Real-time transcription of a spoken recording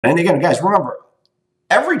And again, guys, remember,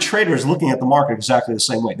 every trader is looking at the market exactly the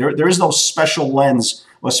same way. There is no special lens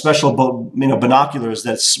or special binoculars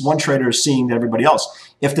that one trader is seeing to everybody else.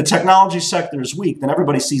 If the technology sector is weak, then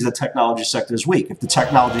everybody sees the technology sector is weak. If the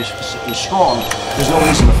technology is strong, there's no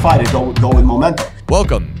reason to fight it. Go with momentum.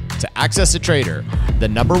 Welcome to AccessATrader, the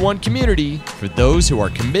 #1 community for those who are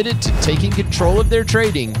committed to taking control of their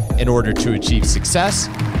trading in order to achieve success,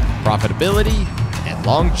 profitability, and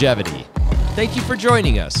longevity. Thank you for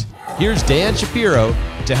joining us. Here's Dan Shapiro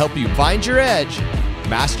to help you find your edge,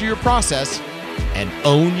 master your process, and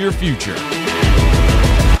own your future.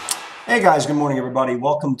 Hey guys, good morning everybody.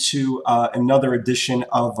 Welcome to another edition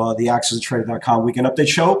of the AccessATrader.com Weekend Update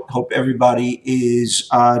Show. Hope everybody is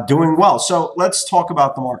doing well. So let's talk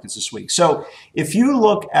about the markets this week. So if you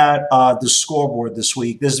look at the scoreboard this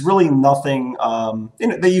week, there's really nothing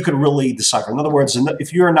that you could really decipher. In other words,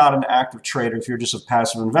 if you're not an active trader, if you're just a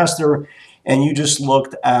passive investor, and you just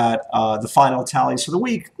looked at the final tallies for the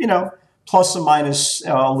week, plus or minus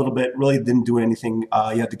a little bit, really didn't do anything.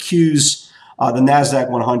 You had the Qs. The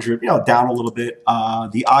NASDAQ 100, down a little bit.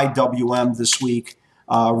 The IWM this week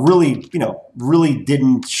really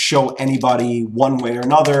didn't show anybody one way or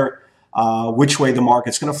another which way the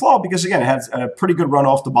market's going to flow, because again, it had a pretty good run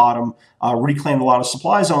off the bottom, reclaimed a lot of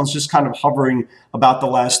supply zones, just kind of hovering about the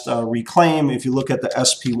last reclaim. If you look at the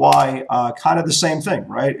SPY, kind of the same thing,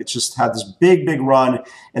 right? It just had this big run,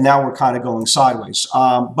 and now we're kind of going sideways.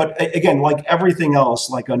 But again, like everything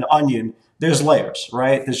else, like an onion, there's layers,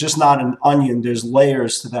 right? There's just not an onion. There's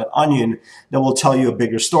layers to that onion that will tell you a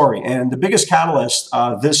bigger story. And the biggest catalyst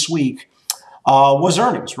this week was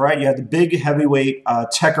earnings, right? You had the big heavyweight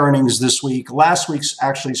tech earnings this week. Last week's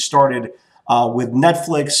actually started with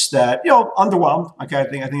Netflix that, underwhelmed. Okay, I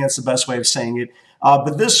think that's the best way of saying it.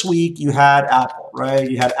 But this week you had Apple, right?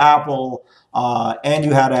 You had Apple and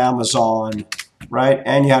you had Amazon, right?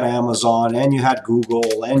 And you had Amazon, and you had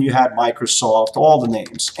Google, and you had Microsoft, all the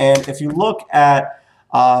names. And if you look at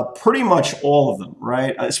pretty much all of them,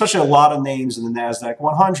 right? Especially a lot of names in the NASDAQ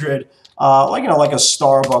 100, like a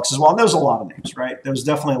Starbucks as well. And there's a lot of names, right? There's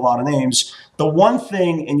definitely a lot of names. The one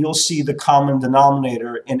thing, and you'll see the common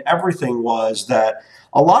denominator in everything, was that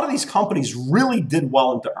a lot of these companies really did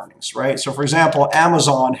well into earnings, right? So for example,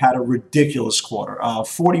 Amazon had a ridiculous quarter,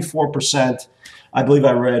 44%. I believe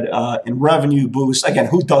I read in revenue boost. Again,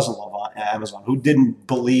 who doesn't love Amazon? Who didn't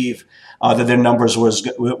believe that their numbers were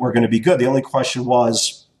going to be good? The only question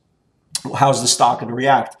was, how's the stock going to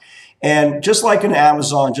react? And just like in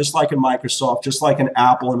Amazon, just like in Microsoft, just like in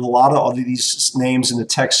Apple, and a lot of other these names in the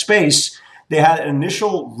tech space, they had an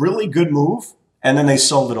initial really good move, and then they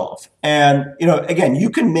sold it off. And again, you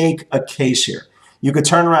can make a case here. You could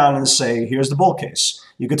turn around and say, here's the bull case.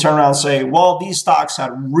 You could turn around and say, well, these stocks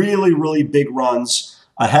had really big runs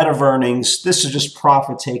ahead of earnings. This is just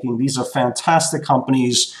profit taking. These are fantastic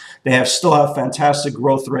companies. They still have fantastic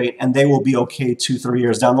growth rate, and they will be okay 2-3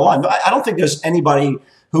 years down the line. But I don't think there's anybody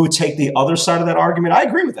who would take the other side of that argument. I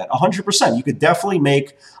agree with that 100%. You could definitely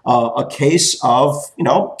make a case of,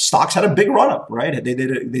 stocks had a big run up, right? They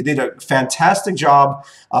did a fantastic job,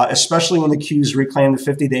 especially when the Qs reclaimed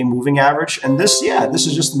the 50-day moving average. And this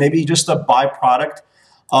is just maybe just a byproduct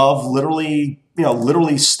of literally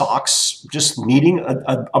stocks just needing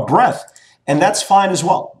a breath. And that's fine as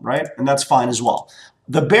well, right? And that's fine as well.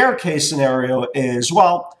 The bear case scenario is,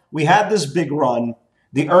 well, we had this big run.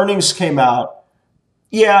 The earnings came out.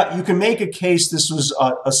 Yeah, you can make a case this was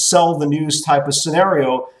a sell the news type of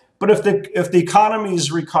scenario. But if the economy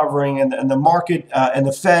is recovering and the market and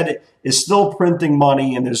the Fed is still printing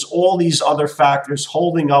money, and there's all these other factors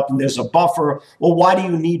holding up, and there's a buffer, well, why do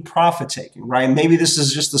you need profit taking, right? Maybe this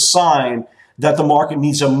is just a sign that the market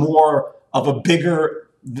needs a bigger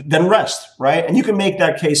than rest, right? And you can make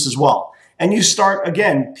that case as well. And you start,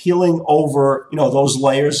 again, peeling over, those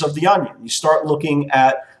layers of the onion. You start looking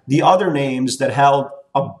at the other names that held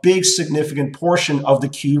a big significant portion of the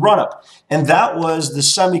Q run-up. And that was the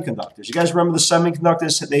semiconductors. You guys remember the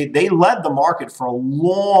semiconductors? They led the market for a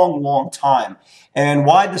long time. And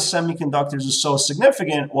why the semiconductors is so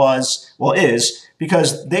significant is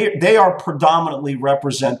because they are predominantly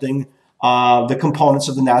representing the components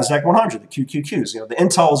of the NASDAQ 100, the QQQs, the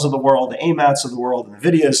Intels of the world, the AMATs of the world, the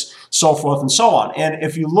NVIDIAs, so forth and so on. And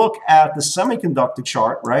if you look at the semiconductor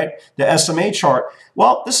chart, right, the SMA chart,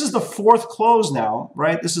 well, this is the fourth close now,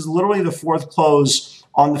 right? This is literally the fourth close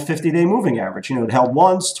on the 50-day moving average. It held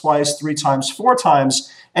once, twice, 3 times, 4 times,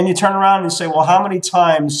 and you turn around and say, well, how many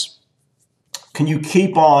times can you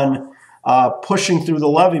keep on pushing through the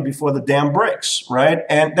levee before the dam breaks, right?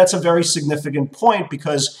 And that's a very significant point,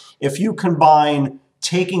 because if you combine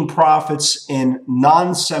taking profits in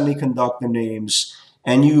non-semiconductor names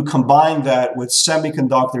and you combine that with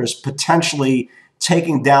semiconductors potentially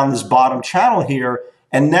taking down this bottom channel here,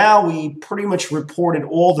 and now we pretty much reported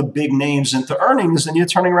all the big names into earnings, and you're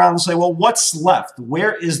turning around and say, well, what's left?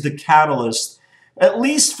 Where is the catalyst, at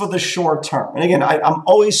least for the short term? And again, I'm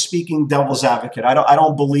always speaking devil's advocate. I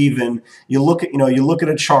don't believe in, you look at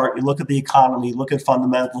a chart, you look at the economy, you look at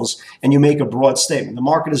fundamentals, and you make a broad statement. The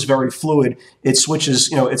market is very fluid. It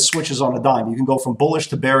switches on a dime. You can go from bullish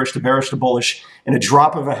to bearish to bullish in a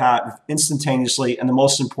drop of a hat instantaneously. And the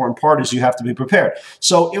most important part is you have to be prepared.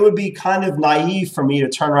 So it would be kind of naive for me to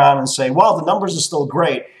turn around and say, well, the numbers are still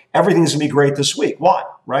great, everything's going to be great this week. Why?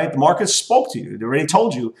 Right? The market spoke to you. They already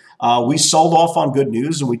told you. We sold off on good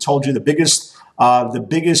news, and we told you the biggest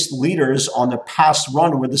leaders on the past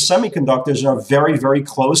run were the semiconductors, and are very, very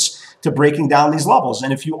close to breaking down these levels.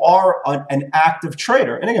 And if you are an active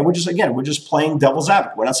trader, and again, we're just playing devil's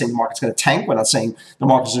advocate. We're not saying the market's going to tank. We're not saying the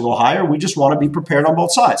market's going to go higher. We just want to be prepared on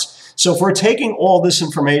both sides. So if we're taking all this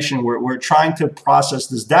information, we're trying to process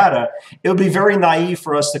this data, it would be very naive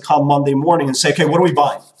for us to come Monday morning and say, okay, what are we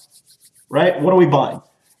buying? Right? What are we buying?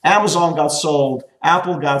 Amazon got sold,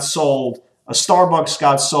 Apple got sold, Starbucks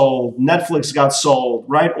got sold, Netflix got sold,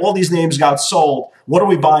 right? All these names got sold. What are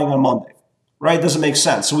we buying on Monday? Right? It doesn't make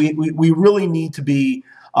sense. So we really need to be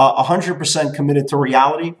 100% committed to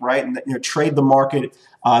reality, right? And trade the market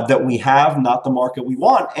that we have, not the market we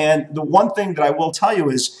want. And the one thing that I will tell you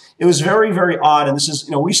is it was very, very odd. And this is,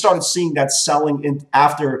 we started seeing that selling in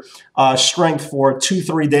after strength for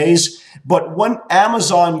 2-3 days. But when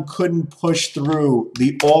Amazon couldn't push through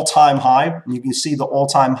the all-time high, and you can see the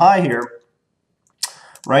all-time high here,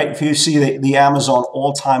 right? If you see the Amazon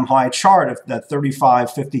all-time high chart of that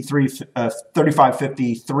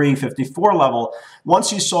 35.53, level,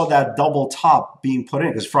 once you saw that double top being put in,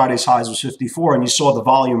 because Friday's highs was 54, and you saw the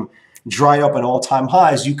volume dry up at all-time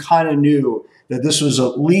highs, you kind of knew that this was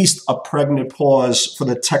at least a pregnant pause for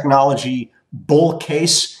the technology bull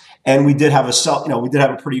case. And we did have a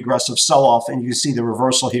pretty aggressive sell-off, and you can see the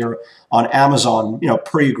reversal here on Amazon,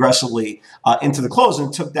 pretty aggressively into the close,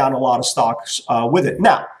 and took down a lot of stocks with it.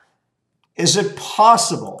 Now, is it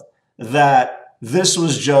possible that this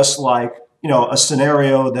was just like, a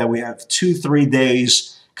scenario that we have 2-3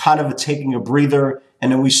 days kind of taking a breather,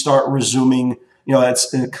 and then we start resuming,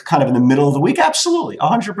 it's kind of in the middle of the week? Absolutely,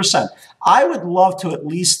 100%. I would love for at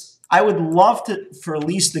least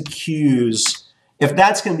the Qs. If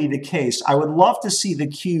that's going to be the case, I would love to see the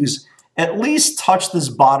Qs at least touch this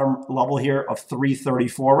bottom level here of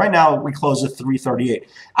 334. Right now, we close at 338.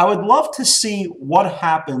 I would love to see what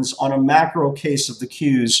happens on a macro case of the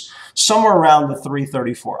Qs somewhere around the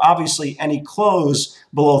 334. Obviously, any close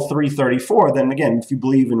below 334, then again, if you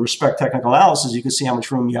believe in respect technical analysis, you can see how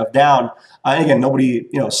much room you have down. And again, nobody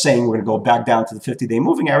saying we're going to go back down to the 50-day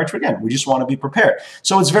moving average, but again, we just want to be prepared.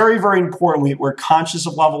 So it's very, very important. We're conscious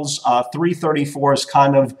of levels. 334 is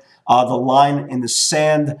kind of the line in the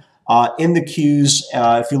sand. In the Qs,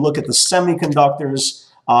 if you look at the semiconductors,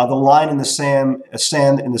 the line in the sand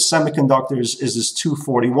in the semiconductors is this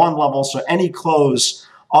 241 level. So any close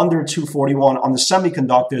under 241 on the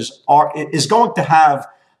semiconductors is going to have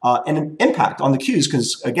an impact on the Qs,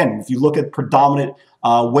 because again, if you look at predominant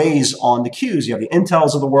ways on the Qs, you have the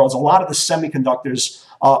Intels of the world. A lot of the semiconductors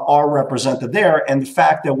are represented there, and the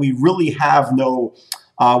fact that we really have no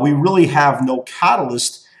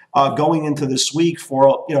catalyst going into this week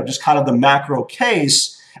for just kind of the macro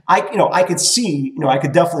case, I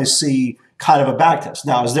could definitely see kind of a backtest.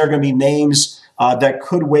 Now, is there going to be names that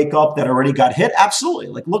could wake up that already got hit? Absolutely.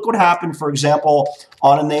 Like, look what happened, for example,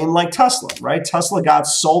 on a name like Tesla, right? Tesla got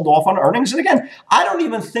sold off on earnings, and again, I don't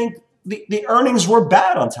even think the earnings were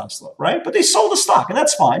bad on Tesla, right? But they sold the stock, and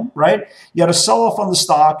that's fine, right? You had a sell-off on the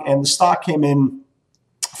stock, and the stock came in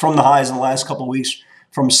from the highs in the last couple of weeks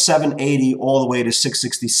from 780 all the way to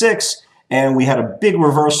 666. And we had a big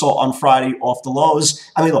reversal on Friday off the lows.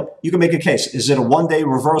 I mean, look, you can make a case. Is it a one-day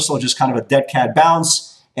reversal, just kind of a dead cat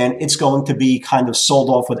bounce, and it's going to be kind of sold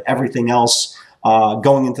off with everything else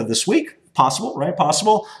going into this week? Possible, right?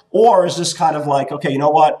 Possible. Or is this kind of like, okay, you know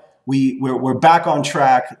what? We're back on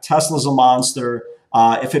track. Tesla's a monster.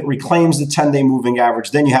 If it reclaims the 10-day moving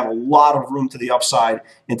average, then you have a lot of room to the upside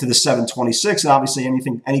into the 726. And obviously,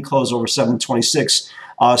 any close over 726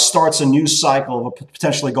 starts a new cycle of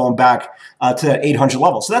potentially going back to that 800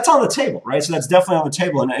 level. So that's on the table, right? So that's definitely on the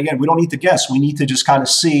table. And again, we don't need to guess. We need to just kind of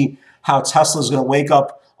see how Tesla is going to wake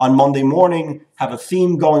up on Monday morning, have a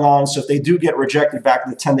theme going on. So if they do get rejected back to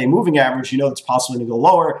the 10-day moving average, it's possibly going to go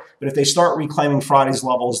lower. But if they start reclaiming Friday's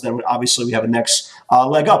levels, then obviously we have a next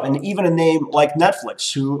leg up. And even a name like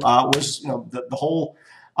Netflix, who was, the whole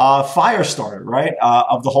fire started, right,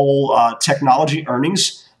 of the whole technology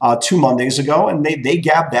earnings 2 Mondays ago, and they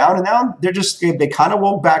gapped down, and now they kind of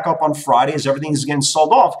woke back up on Friday as everything's getting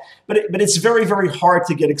sold off. But it's very, very hard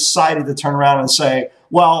to get excited to turn around and say,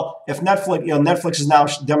 well, if Netflix is now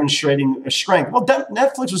demonstrating a strength. Well,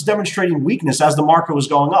 Netflix was demonstrating weakness as the market was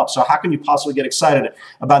going up. So how can you possibly get excited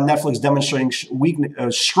about Netflix demonstrating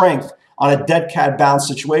strength on a dead cat bounce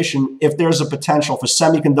situation if there's a potential for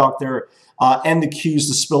semiconductor and the Qs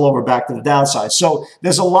to spill over back to the downside? So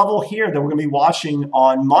there's a level here that we're going to be watching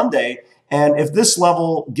on Monday. And if this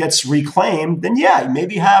level gets reclaimed, then yeah,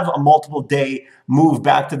 maybe have a multiple day move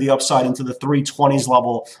back to the upside into the 320s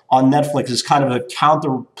level on Netflix is kind of a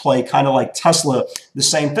counterplay, kind of like Tesla, the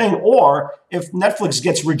same thing. Or if Netflix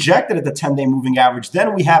gets rejected at the 10-day moving average,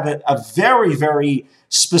 then we have a very, very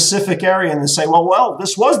specific area and they say, well,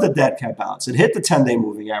 this was the dead cat bounce. It hit the 10-day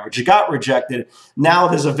moving average. It got rejected. Now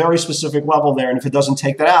there's a very specific level there. And if it doesn't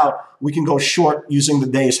take that out, we can go short using the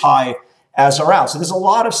day's high as our out. So there's a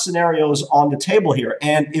lot of scenarios on the table here.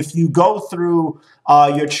 And if you go through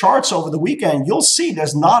your charts over the weekend, you'll see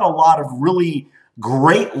there's not a lot of really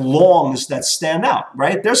great longs that stand out,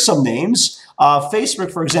 right? There's some names. Facebook,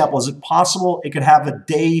 for example, is it possible it could have a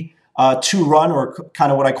day 2 run or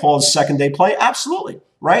kind of what I call a second day play? Absolutely,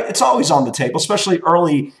 right? It's always on the table, especially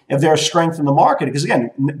early if there's strength in the market. Because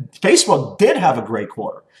again, Facebook did have a great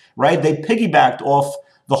quarter, right? They piggybacked off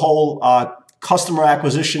the whole customer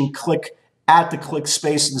acquisition click at the click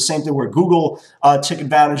space, the same thing where Google took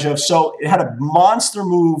advantage of. So it had a monster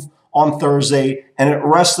move on Thursday and it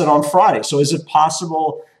rested on Friday. So is it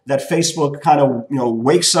possible that Facebook kind of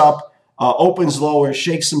wakes up, opens lower,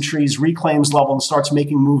 shakes some trees, reclaims level, and starts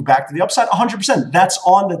making move back to the upside? 100%. That's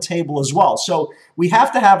on the table as well. So we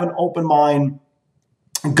have to have an open mind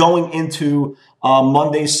going into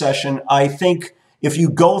Monday's session. I think if you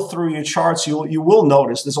go through your charts, you will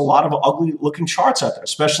notice there's a lot of ugly looking charts out there,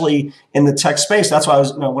 especially in the tech space. That's why I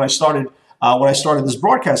was, when I started this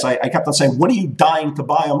broadcast, I kept on saying, what are you dying to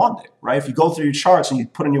buy on Monday, right? If you go through your charts and you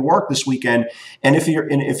put in your work this weekend, and if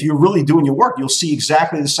you're really doing your work, you'll see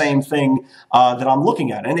exactly the same thing that I'm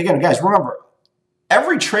looking at. And again, guys, remember,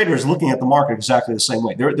 every trader is looking at the market exactly the same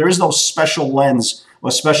way. There is no special lens or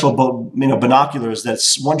special binoculars that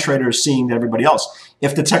one trader is seeing than everybody else.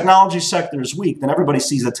 If the technology sector is weak, then everybody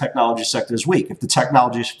sees the technology sector is weak. If the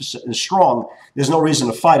technology is strong, there's no reason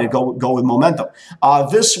to fight it. Go with momentum.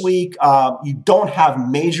 This week, you don't have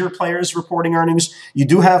major players reporting earnings. You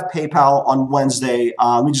do have PayPal on Wednesday.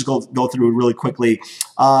 Let me just go through it really quickly.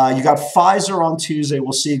 You got Pfizer on Tuesday.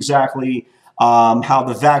 We'll see exactly how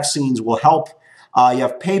the vaccines will help. You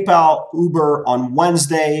have PayPal, Uber on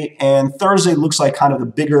Wednesday, and Thursday looks like kind of the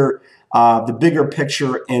bigger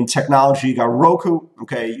picture in technology. You got Roku,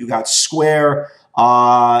 okay, you got Square,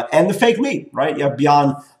 and the fake meat, right? You have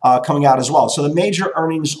Beyond coming out as well. So the major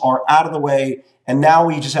earnings are out of the way, and now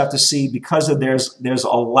we just have to see, because there's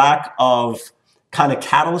a lack of kind of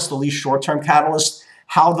catalyst, at least short-term catalyst,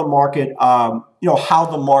 how the market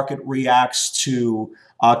reacts to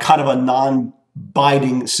kind of a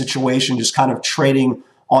non-biting situation, just kind of trading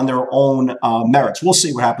on their own merits. We'll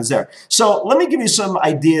see what happens there. So let me give you some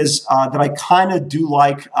ideas that I kind of do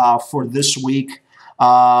like for this week.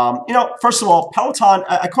 First of all, Peloton,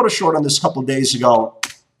 I caught a short on this a couple of days ago.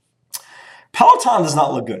 Peloton does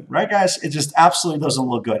not look good, right, guys? It just absolutely doesn't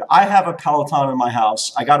look good. I have a Peloton in my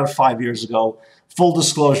house. I got it 5 years ago. Full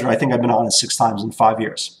disclosure, I think I've been on it 6 times in 5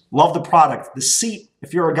 years. Love the product. The seat,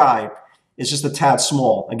 if you're a guy, is just a tad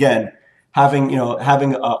small. Again, having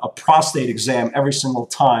a prostate exam every single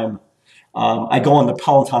time I go on the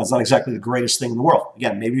Peloton is not exactly the greatest thing in the world.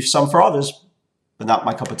 Again, maybe some for others, but not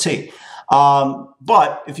my cup of tea.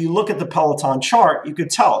 But if you look at the Peloton chart, you could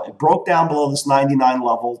tell it broke down below this 99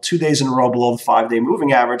 level, 2 days in a row below the 5-day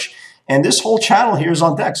moving average. And this whole channel here is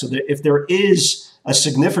on deck. So that if there is a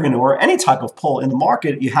significant or any type of pull in the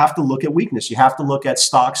market, you have to look at weakness. You have to look at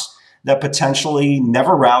stocks that potentially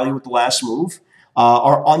never rally with the last move,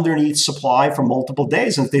 are underneath supply for multiple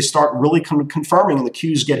days. And if they start really confirming and the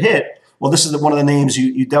Qs get hit, well, this is one of the names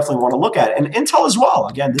you definitely want to look at. And Intel as well.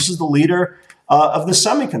 Again, this is the leader of the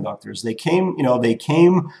semiconductors. They came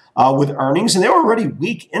with earnings, and they were already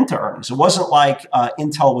weak into earnings. It wasn't like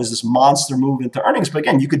Intel was this monster move into earnings. But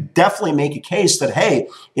again, you could definitely make a case that, hey,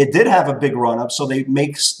 it did have a big run up, so they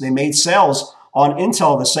made sales on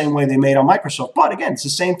Intel the same way they made on Microsoft. But again, it's the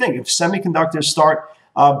same thing. If semiconductors start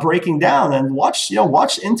breaking down, and watch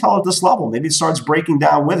Intel at this level, maybe it starts breaking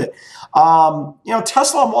down with it.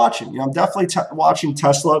 Tesla, I'm watching. I'm definitely watching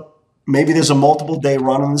Tesla. Maybe there's a multiple day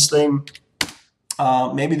run on this thing.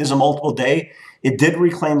 Maybe there's a multiple day It did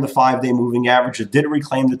reclaim the 5-day moving average. It did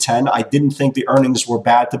reclaim the 10. I didn't think the earnings were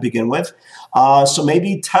bad to begin with. So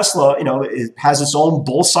maybe Tesla, it has its own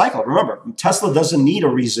bull cycle. Remember, Tesla doesn't need a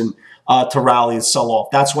reason to rally and sell off.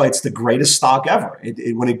 That's why it's the greatest stock ever.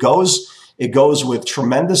 When it goes with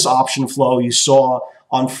tremendous option flow. You saw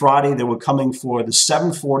on Friday they were coming for the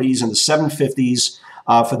 740s and the 750s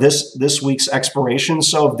for this week's expiration.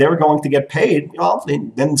 So if they're going to get paid,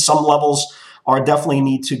 then some levels are definitely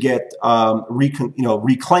need to get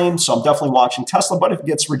reclaimed. So I'm definitely watching Tesla. But if it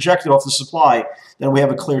gets rejected off the supply, then we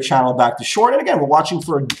have a clear channel back to short. And again, we're watching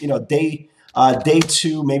for day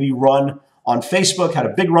 2 maybe run on Facebook. Had a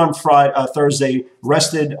big run Thursday,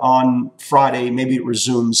 rested on Friday. Maybe it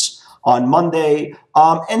resumes on Monday.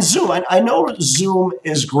 And Zoom, I know Zoom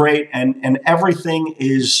is great and everything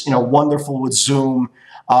is wonderful with Zoom.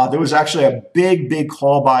 There was actually a big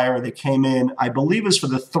call buyer that came in, I believe it was for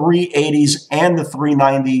the 380s and the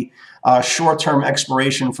 390 short-term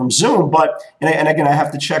expiration from Zoom. But, and again, I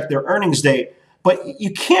have to check their earnings date. But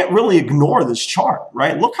you can't really ignore this chart,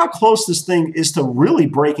 right? Look how close this thing is to really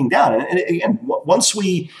breaking down. And again, once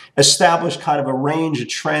we establish kind of a range, a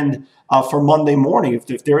trend for Monday morning,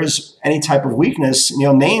 if there is any type of weakness,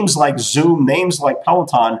 names like Zoom, names like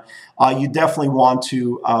Peloton, you definitely want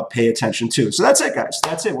to pay attention to. So that's it, guys.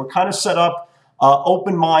 That's it. We're kind of set up,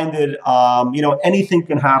 open-minded. Anything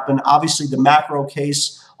can happen. Obviously, the macro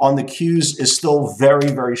case on the Qs is still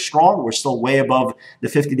very strong. We're still way above the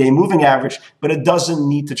 50-day moving average, but it doesn't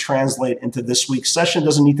need to translate into this week's session. It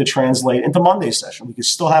doesn't need to translate into Monday's session. We can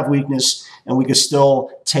still have weakness and we can still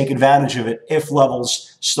take advantage of it if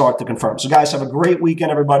levels start to confirm. So guys, have a great weekend,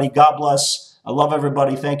 everybody. God bless. I love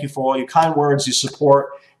everybody. Thank you for all your kind words, your support,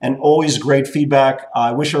 and always great feedback.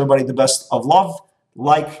 I wish everybody the best of love,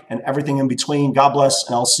 and everything in between. God bless,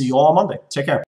 and I'll see you all on Monday. Take care.